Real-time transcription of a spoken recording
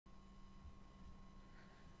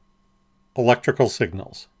Electrical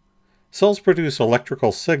signals. Cells produce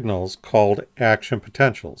electrical signals called action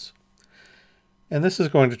potentials. And this is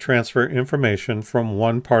going to transfer information from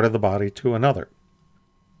one part of the body to another.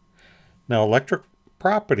 Now, electric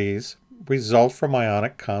properties result from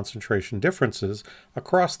ionic concentration differences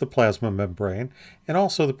across the plasma membrane and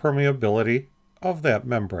also the permeability of that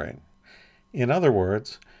membrane. In other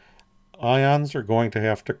words, ions are going to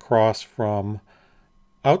have to cross from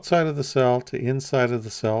outside of the cell to inside of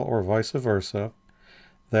the cell or vice versa.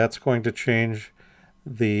 That's going to change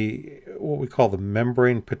what we call the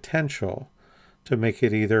membrane potential to make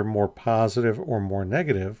it either more positive or more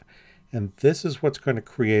negative, and this is what's going to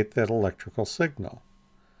create that electrical signal.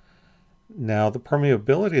 Now, the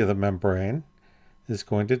permeability of the membrane is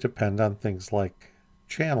going to depend on things like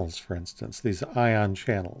channels, for instance, these ion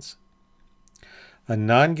channels. A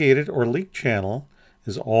non-gated or leak channel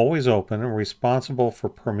is always open and responsible for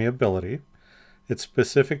permeability. It's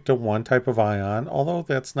specific to one type of ion, although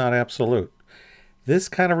that's not absolute. This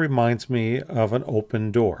kind of reminds me of an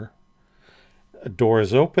open door. A door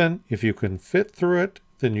is open. If you can fit through it,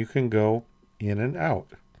 then you can go in and out.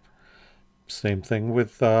 Same thing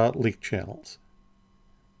with leak channels.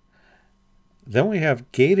 Then we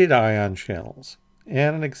have gated ion channels.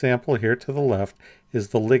 And an example here to the left is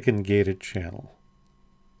the ligand-gated channel.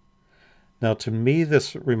 Now, to me,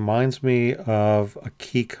 this reminds me of a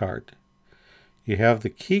key card. You have the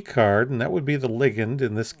key card, and that would be the ligand,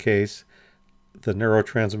 in this case, the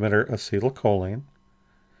neurotransmitter acetylcholine.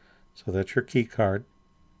 So that's your key card.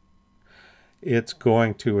 It's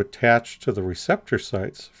going to attach to the receptor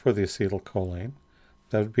sites for the acetylcholine.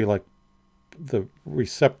 That would be like the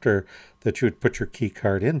receptor that you would put your key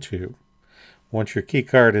card into. Once your key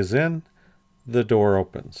card is in, the door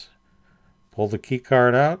opens. Pull the key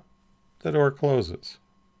card out, the door closes.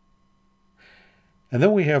 And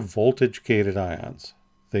then we have voltage-gated ions.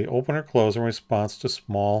 They open or close in response to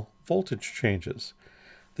small voltage changes.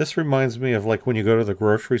 This reminds me of like when you go to the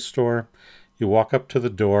grocery store, you walk up to the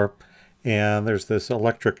door, and there's this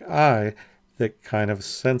electric eye that kind of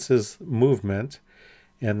senses movement,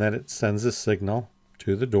 and then it sends a signal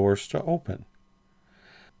to the doors to open.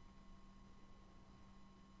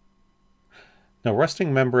 Now,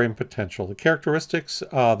 resting membrane potential. The characteristics,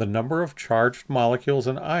 the number of charged molecules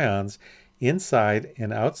and ions inside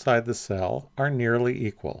and outside the cell are nearly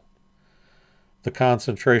equal. The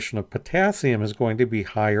concentration of potassium is going to be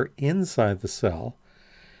higher inside the cell,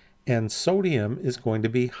 and sodium is going to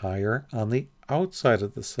be higher on the outside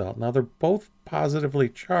of the cell. Now, they're both positively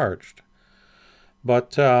charged,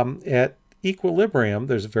 but at equilibrium,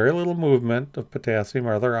 there's very little movement of potassium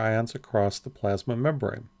or other ions across the plasma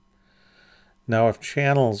membrane. Now, if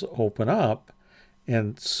channels open up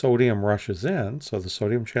and sodium rushes in, so the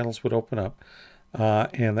sodium channels would open up,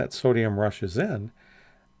 and that sodium rushes in,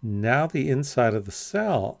 now the inside of the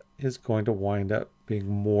cell is going to wind up being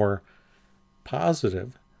more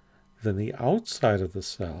positive than the outside of the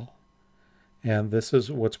cell, and this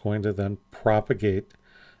is what's going to then propagate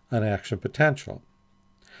an action potential.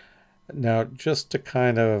 Now, just to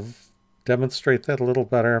kind of demonstrate that a little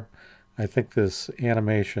better, I think this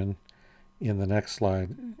animation in the next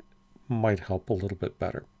slide might help a little bit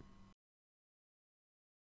better.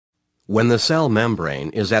 When the cell membrane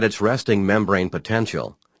is at its resting membrane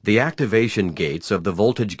potential, the activation gates of the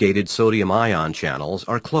voltage-gated sodium ion channels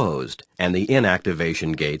are closed and the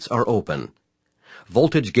inactivation gates are open.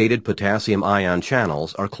 Voltage-gated potassium ion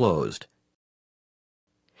channels are closed.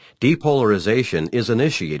 Depolarization is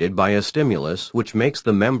initiated by a stimulus which makes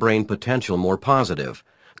the membrane potential more positive,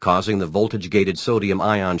 causing the voltage-gated sodium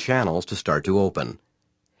ion channels to start to open.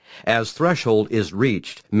 As threshold is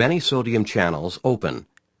reached, many sodium channels open.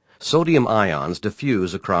 Sodium ions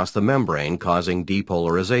diffuse across the membrane, causing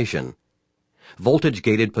depolarization.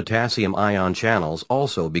 Voltage-gated potassium ion channels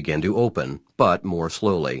also begin to open, but more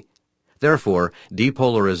slowly. Therefore,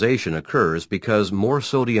 depolarization occurs because more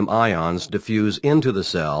sodium ions diffuse into the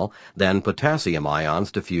cell than potassium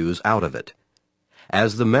ions diffuse out of it.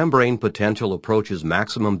 As the membrane potential approaches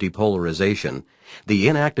maximum depolarization, the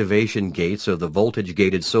inactivation gates of the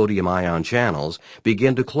voltage-gated sodium ion channels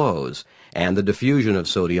begin to close, and the diffusion of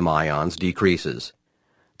sodium ions decreases.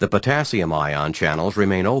 The potassium ion channels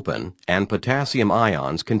remain open, and potassium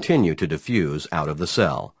ions continue to diffuse out of the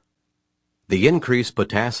cell. The increased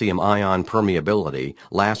potassium ion permeability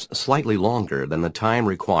lasts slightly longer than the time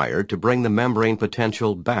required to bring the membrane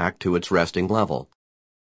potential back to its resting level.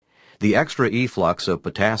 The extra efflux of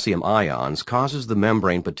potassium ions causes the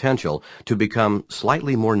membrane potential to become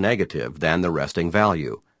slightly more negative than the resting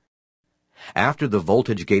value. After the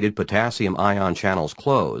voltage-gated potassium ion channels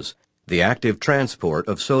close, The active transport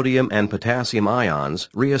of sodium and potassium ions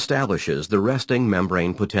reestablishes the resting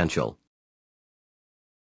membrane potential.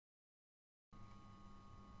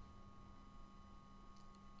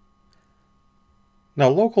 Now,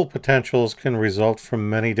 local potentials can result from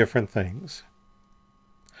many different things.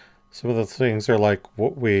 Some of the things are like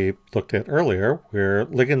what we looked at earlier, where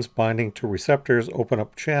ligands binding to receptors open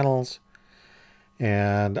up channels,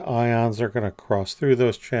 and ions are going to cross through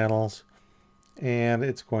those channels, and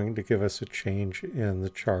it's going to give us a change in the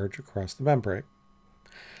charge across the membrane.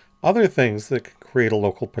 Other things that can create a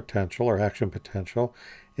local potential or action potential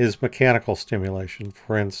is mechanical stimulation.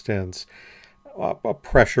 For instance, a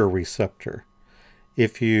pressure receptor.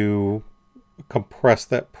 If you compress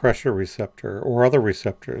that pressure receptor or other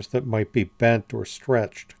receptors that might be bent or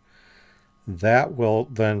stretched, that will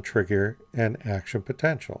then trigger an action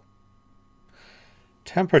potential.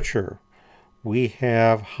 Temperature. We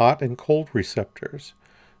have hot and cold receptors.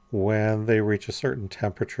 When they reach a certain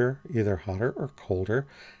temperature, either hotter or colder,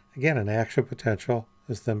 again, an action potential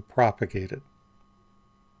is then propagated.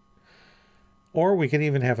 Or we can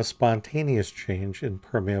even have a spontaneous change in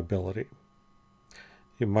permeability.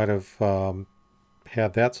 You might have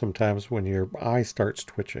had that sometimes when your eye starts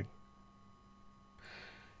twitching.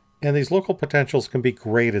 And these local potentials can be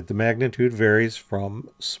graded. The magnitude varies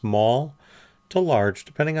from small to large,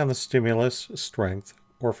 depending on the stimulus, strength,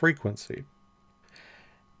 or frequency.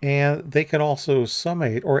 And they can also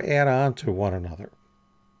summate or add on to one another.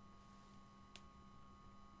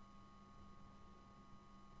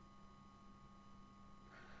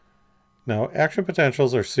 Now, action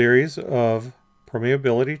potentials are series of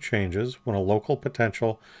permeability changes when a local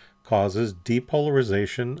potential causes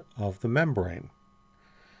depolarization of the membrane.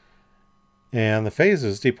 And the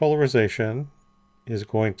phases, depolarization is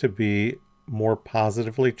going to be more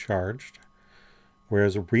positively charged,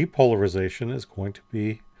 whereas repolarization is going to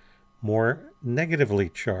be more negatively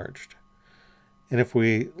charged. And if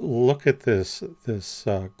we look at this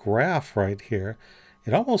graph right here,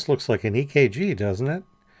 it almost looks like an EKG, doesn't it?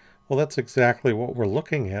 Well, that's exactly what we're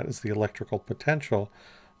looking at, is the electrical potential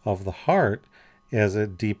of the heart as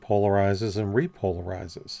it depolarizes and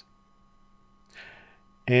repolarizes.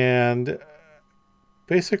 And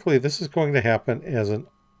basically, this is going to happen as an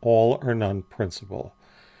all or none principle,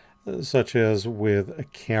 such as with a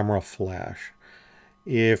camera flash.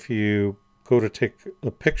 If you go to take a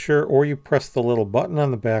picture or you press the little button on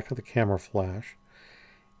the back of the camera flash,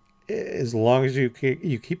 as long as you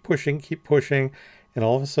keep pushing, and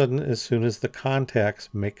all of a sudden, as soon as the contacts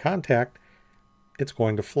make contact, it's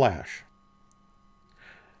going to flash.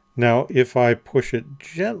 Now, if I push it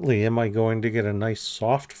gently, am I going to get a nice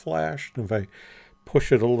soft flash? If I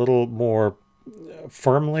push it a little more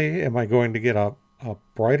firmly, am I going to get a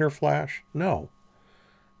brighter flash? No.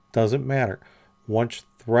 Doesn't matter. Once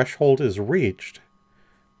threshold is reached,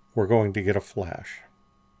 we're going to get a flash.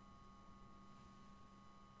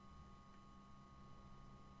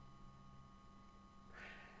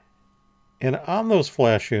 And on those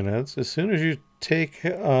flash units, as soon as you take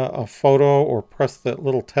a photo or press that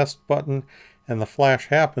little test button and the flash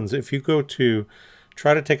happens, if you go to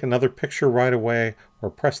try to take another picture right away or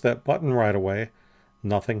press that button right away,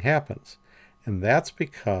 nothing happens. And that's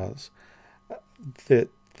because the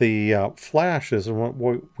flash is what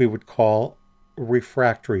we would call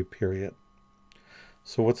refractory period.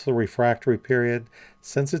 So what's the refractory period?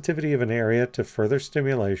 Sensitivity of an area to further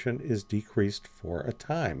stimulation is decreased for a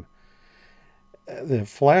time. The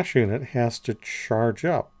flash unit has to charge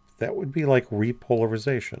up. That would be like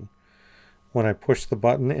repolarization. When I push the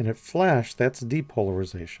button and it flashed, that's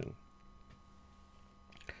depolarization.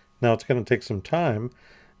 Now it's going to take some time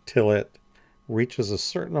till it reaches a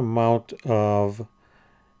certain amount of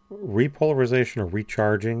repolarization or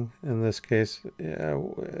recharging, in this case,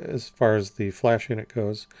 as far as the flash unit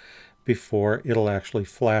goes, before it'll actually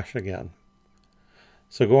flash again.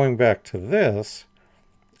 So going back to this,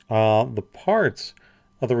 the parts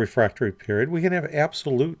of the refractory period, we can have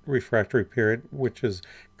absolute refractory period, which is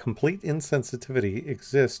complete insensitivity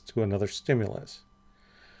exists to another stimulus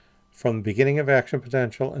from the beginning of action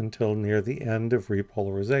potential until near the end of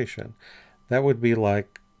repolarization. That would be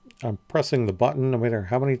like I'm pressing the button, no matter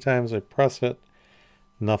how many times I press it,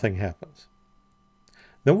 nothing happens.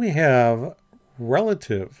 Then we have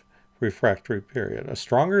relative refractory period. A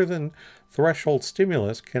stronger than threshold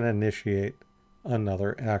stimulus can initiate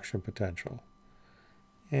another action potential.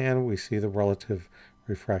 And we see the relative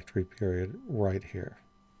refractory period right here.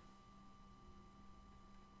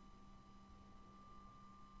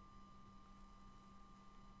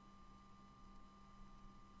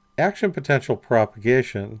 Action potential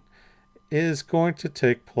propagation is going to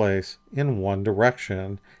take place in one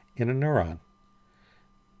direction in a neuron.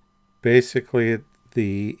 Basically,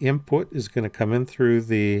 the input is going to come in through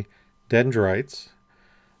the dendrites,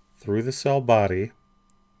 through the cell body,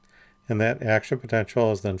 and that action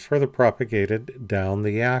potential is then further propagated down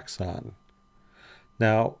the axon.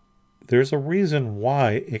 Now, there's a reason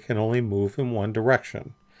why it can only move in one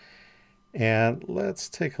direction. And let's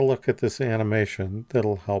take a look at this animation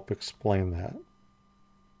that'll help explain that.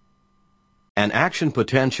 An action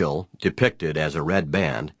potential, depicted as a red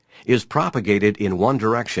band, is propagated in one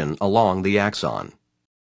direction along the axon.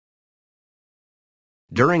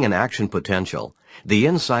 During an action potential, the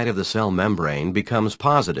inside of the cell membrane becomes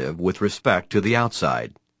positive with respect to the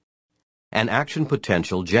outside. An action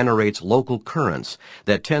potential generates local currents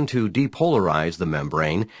that tend to depolarize the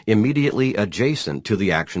membrane immediately adjacent to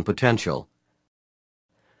the action potential.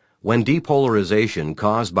 When depolarization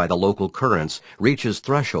caused by the local currents reaches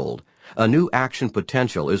threshold, a new action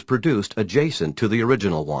potential is produced adjacent to the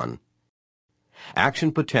original one.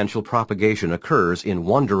 Action potential propagation occurs in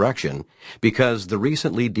one direction because the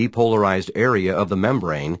recently depolarized area of the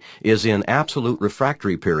membrane is in absolute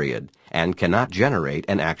refractory period and cannot generate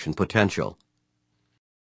an action potential.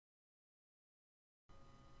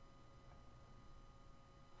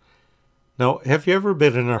 Now, have you ever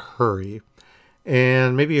been in a hurry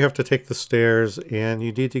and maybe you have to take the stairs and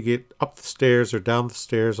you need to get up the stairs or down the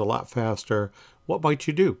stairs a lot faster? What might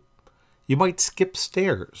you do? You might skip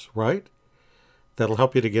stairs, right? That'll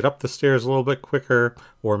help you to get up the stairs a little bit quicker,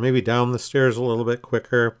 or maybe down the stairs a little bit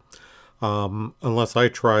quicker. Unless I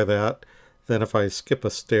try that, then if I skip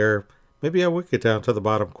a stair, maybe I would get down to the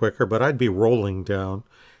bottom quicker, but I'd be rolling down.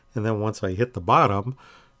 And then once I hit the bottom,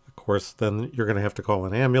 of course, then you're going to have to call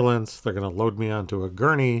an ambulance. They're going to load me onto a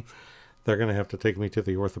gurney. They're going to have to take me to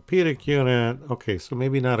the orthopedic unit. Okay, so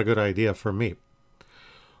maybe not a good idea for me.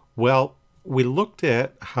 Well, we looked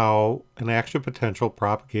at how an action potential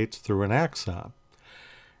propagates through an axon.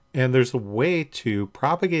 And there's a way to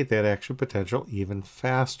propagate that action potential even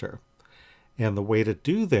faster. And the way to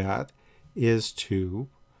do that is to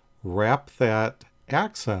wrap that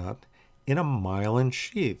axon in a myelin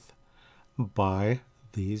sheath by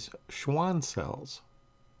these Schwann cells.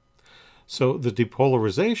 So the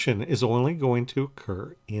depolarization is only going to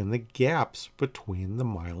occur in the gaps between the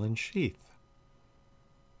myelin sheath.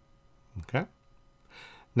 Okay?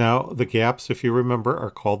 Now, the gaps, if you remember,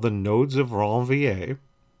 are called the nodes of Ranvier.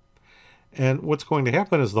 And what's going to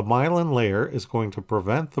happen is the myelin layer is going to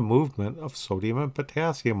prevent the movement of sodium and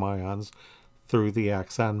potassium ions through the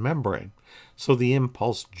axon membrane. So the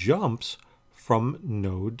impulse jumps from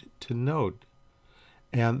node to node.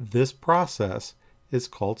 And this process is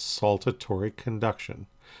called saltatory conduction.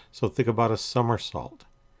 So think about a somersault.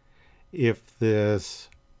 If this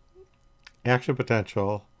action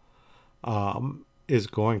potential is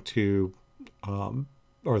going to,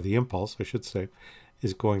 or the impulse, I should say,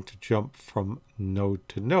 is going to jump from node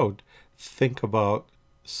to node, think about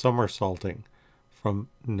somersaulting from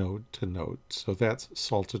node to node. So that's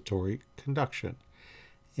saltatory conduction.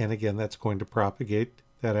 And again, that's going to propagate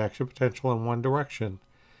that action potential in one direction,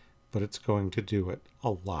 but it's going to do it a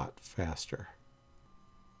lot faster.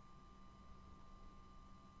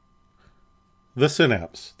 The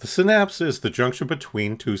synapse. The synapse is the junction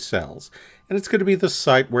between two cells, and it's going to be the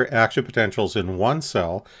site where action potentials in one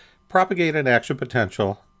cell propagate an action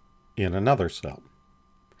potential in another cell.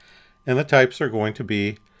 And the types are going to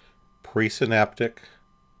be presynaptic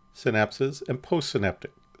synapses and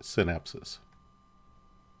postsynaptic synapses.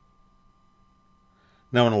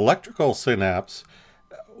 Now, in electrical synapse,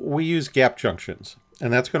 we use gap junctions,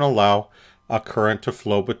 and that's going to allow a current to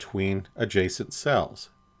flow between adjacent cells.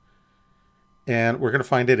 And we're going to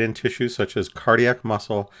find it in tissues such as cardiac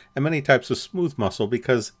muscle and many types of smooth muscle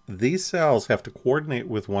because these cells have to coordinate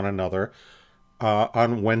with one another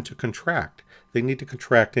on when to contract. They need to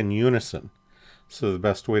contract in unison. So the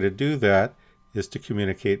best way to do that is to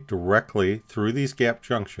communicate directly through these gap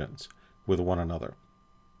junctions with one another.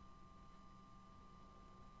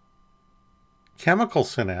 Chemical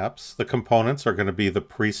synapse, the components are going to be the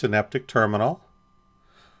presynaptic terminal,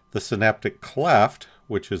 the synaptic cleft,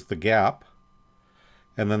 which is the gap,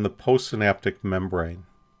 and then the postsynaptic membrane.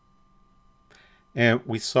 And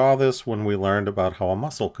we saw this when we learned about how a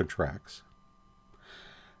muscle contracts.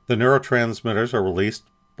 The neurotransmitters are released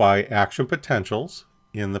by action potentials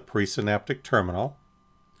in the presynaptic terminal.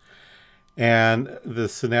 And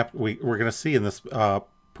the we're going to see in this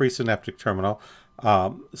presynaptic terminal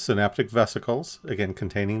synaptic vesicles, again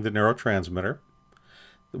containing the neurotransmitter.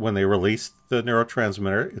 When they release the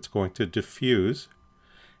neurotransmitter, it's going to diffuse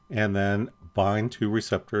and then bind to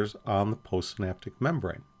receptors on the postsynaptic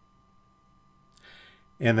membrane.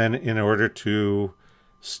 And then in order to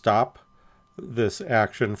stop this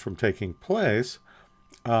action from taking place,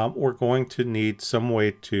 we're going to need some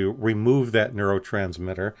way to remove that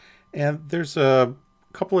neurotransmitter. And there's a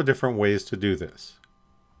couple of different ways to do this.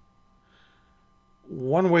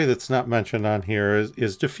 One way that's not mentioned on here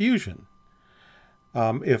is diffusion.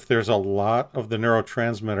 If there's a lot of the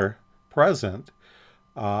neurotransmitter present,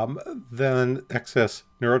 then excess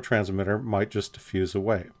neurotransmitter might just diffuse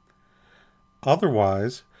away.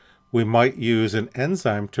 Otherwise, we might use an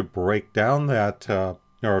enzyme to break down that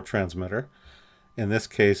neurotransmitter. In this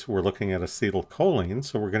case, we're looking at acetylcholine,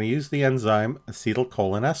 so we're going to use the enzyme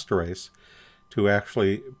acetylcholinesterase to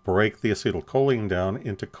actually break the acetylcholine down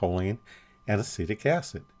into choline and acetic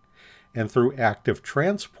acid. And through active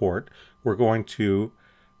transport, we're going to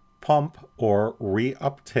pump or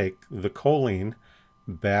reuptake the choline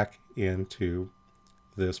back into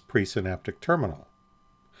this presynaptic terminal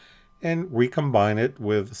and recombine it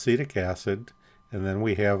with acetic acid, and then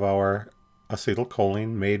we have our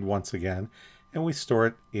acetylcholine made once again, and we store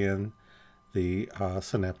it in the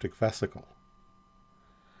synaptic vesicle.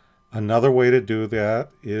 Another way to do that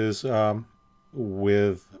is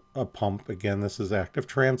with a pump. Again, this is active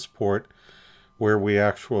transport, where we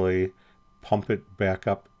actually pump it back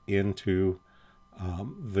up into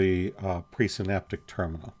the presynaptic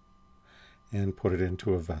terminal and put it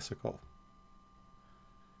into a vesicle.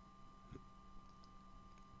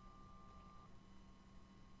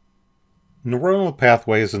 Neuronal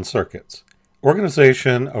pathways and circuits.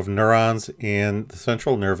 Organization of neurons in the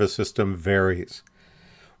central nervous system varies.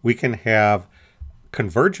 We can have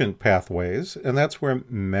convergent pathways, and that's where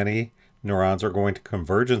many neurons are going to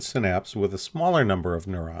converge in synapse with a smaller number of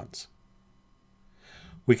neurons.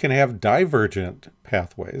 We can have divergent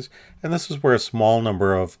pathways, and this is where a small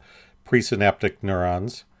number of presynaptic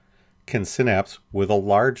neurons can synapse with a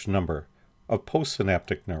large number of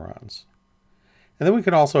postsynaptic neurons. And then we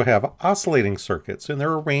can also have oscillating circuits, and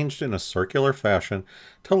they're arranged in a circular fashion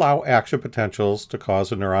to allow action potentials to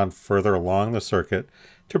cause a neuron further along the circuit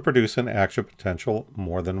to produce an action potential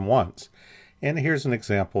more than once. And here's an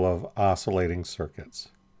example of oscillating circuits.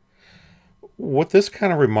 What this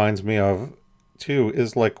kind of reminds me of, too,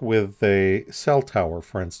 is like with a cell tower,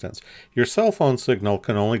 for instance. Your cell phone signal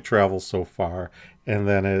can only travel so far, and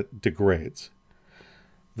then it degrades.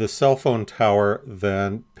 The cell phone tower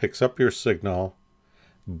then picks up your signal,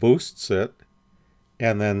 boosts it,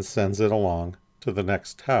 and then sends it along to the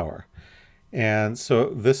next tower. And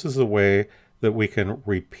so this is a way that we can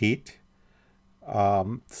repeat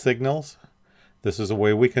signals. This is a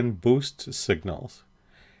way we can boost signals.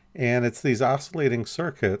 And it's these oscillating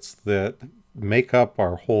circuits that make up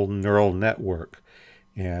our whole neural network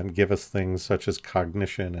and give us things such as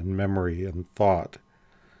cognition and memory and thought.